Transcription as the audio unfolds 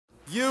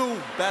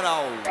You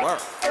better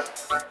work.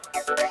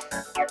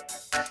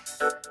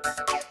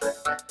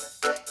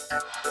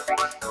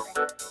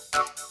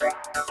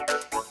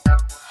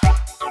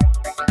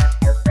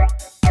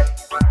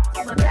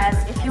 Look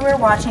as if you were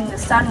watching the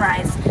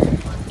sunrise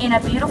in a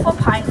beautiful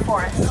pine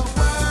forest. This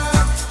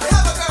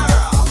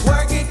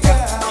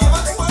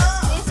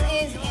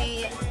is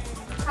a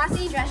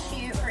classy dress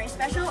shoot for a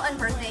special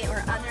birthday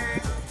or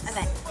other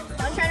event.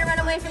 Don't try to run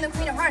away from the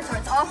Queen of Hearts or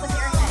it's off with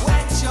your head.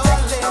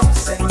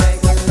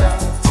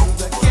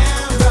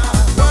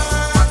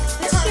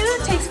 This shoe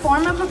takes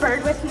form of a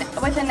bird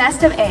with a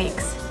nest of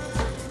eggs.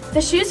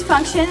 The shoe's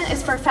function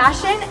is for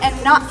fashion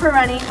and not for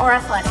running or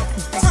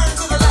athletics.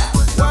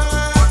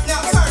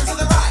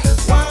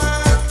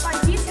 By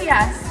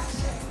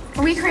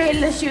BTS, we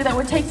created a shoe that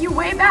would take you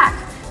way back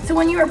to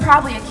when you were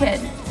probably a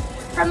kid.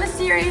 From the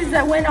series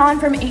that went on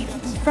from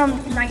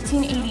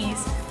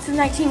 1980s to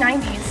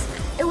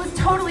 1990s, it was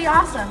totally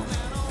awesome,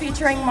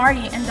 featuring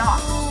Marty and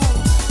Doc.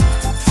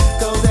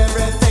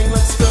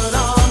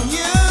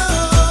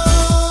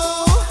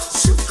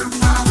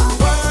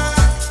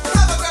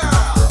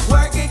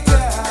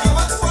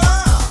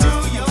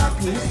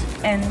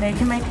 And they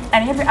can make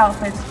any of your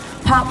outfits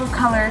pop with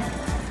color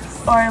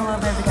or a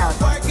little bit of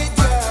galaxy.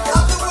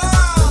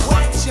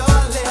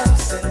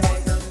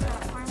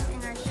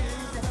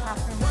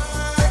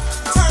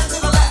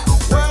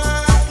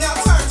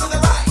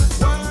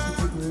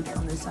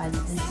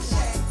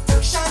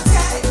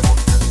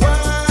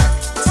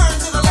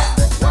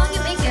 Long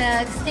and make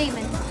a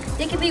statement.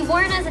 They can be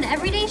worn as an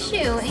everyday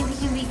shoe and you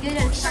can be good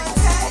at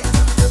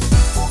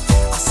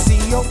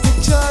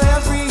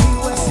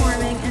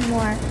Performing and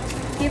more.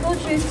 People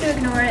choose to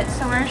ignore it,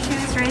 so our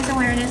shoes raise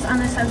awareness on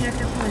the subject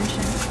of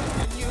pollution.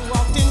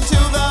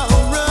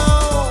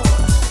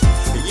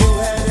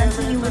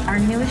 Presenting you with our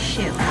newest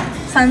shoe,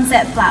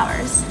 Sunset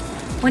Flowers.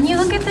 When you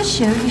look at the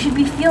shoe, you should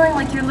be feeling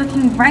like you're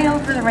looking right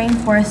over the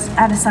rainforest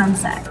at a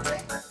sunset.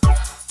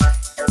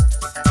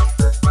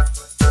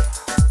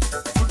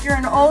 If you're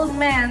an old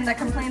man that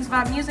complains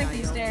about music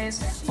these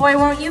days, boy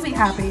won't you be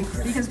happy,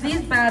 because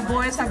these bad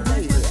boys have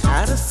Bluetooth.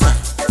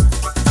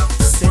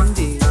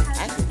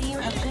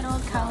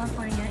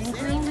 California,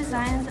 including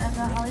designs of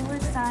the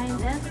Hollywood sign,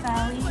 Death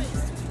Valley,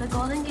 the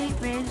Golden Gate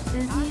Bridge,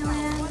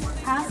 Disneyland,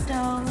 Half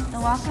Dome, the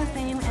Walk of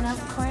Fame, and of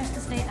course the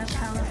state of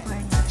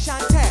California.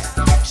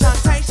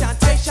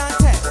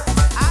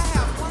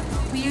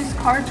 We use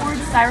cardboard,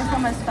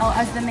 styrofoam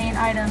as the main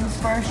items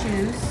for our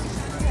shoes.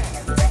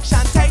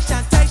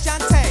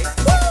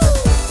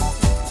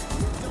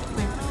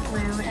 With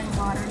glue and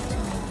water to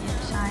make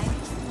it shine.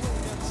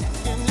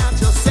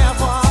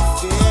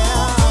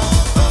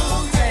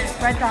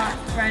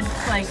 Red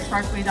like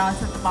sparkly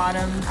dots at the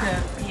bottom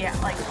to be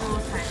like little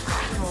tiny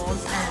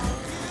jewels, and